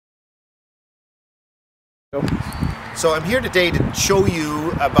So I'm here today to show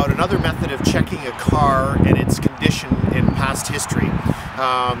you about another method of checking a car and its condition in past history.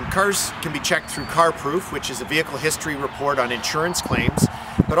 Cars can be checked through CarProof, which is a vehicle history report on insurance claims,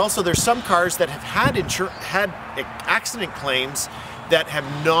 but also there's some cars that have had accident claims that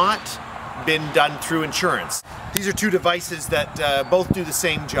have not been done through insurance. These are two devices that both do the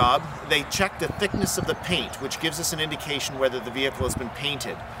same job. They check the thickness of the paint, which gives us an indication whether the vehicle has been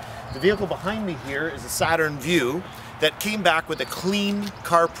painted. The vehicle behind me here is a Saturn Vue that came back with a clean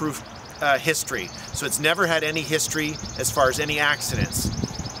CarProof history. So it's never had any history as far as any accidents.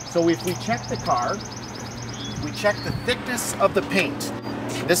 So if we check the car, we check the thickness of the paint.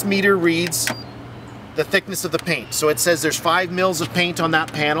 This meter reads the thickness of the paint. So it says there's 5 mils of paint on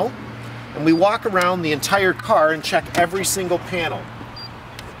that panel. And we walk around the entire car and check every single panel.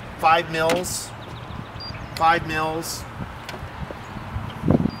 5 mils, 5 mils,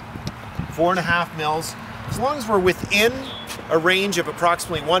 4.5 mils. As long as we're within a range of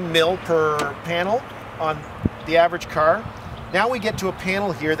approximately 1 mil per panel on the average car, now we get to a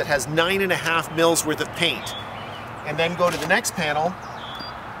panel here that has 9.5 mils worth of paint. And then go to the next panel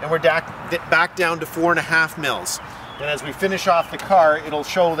and we're back down to 4.5 mils. And as we finish off the car, it'll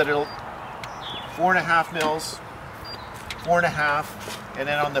show that it'll 4.5 mils, 4.5, and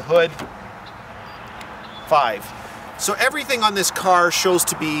then on the hood, 5. So everything on this car shows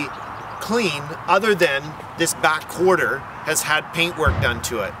to be clean, other than this back quarter has had paintwork done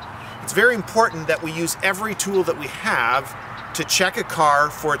to it. It's very important that we use every tool that we have to check a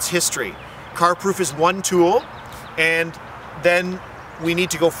car for its history. CarProof is one tool, and then we need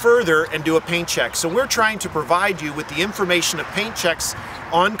to go further and do a paint check. So we're trying to provide you with the information of paint checks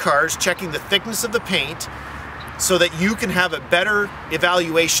on cars, checking the thickness of the paint, so that you can have a better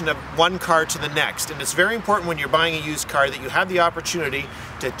evaluation of one car to the next. And it's very important when you're buying a used car that you have the opportunity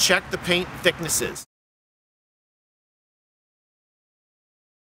to check the paint thicknesses.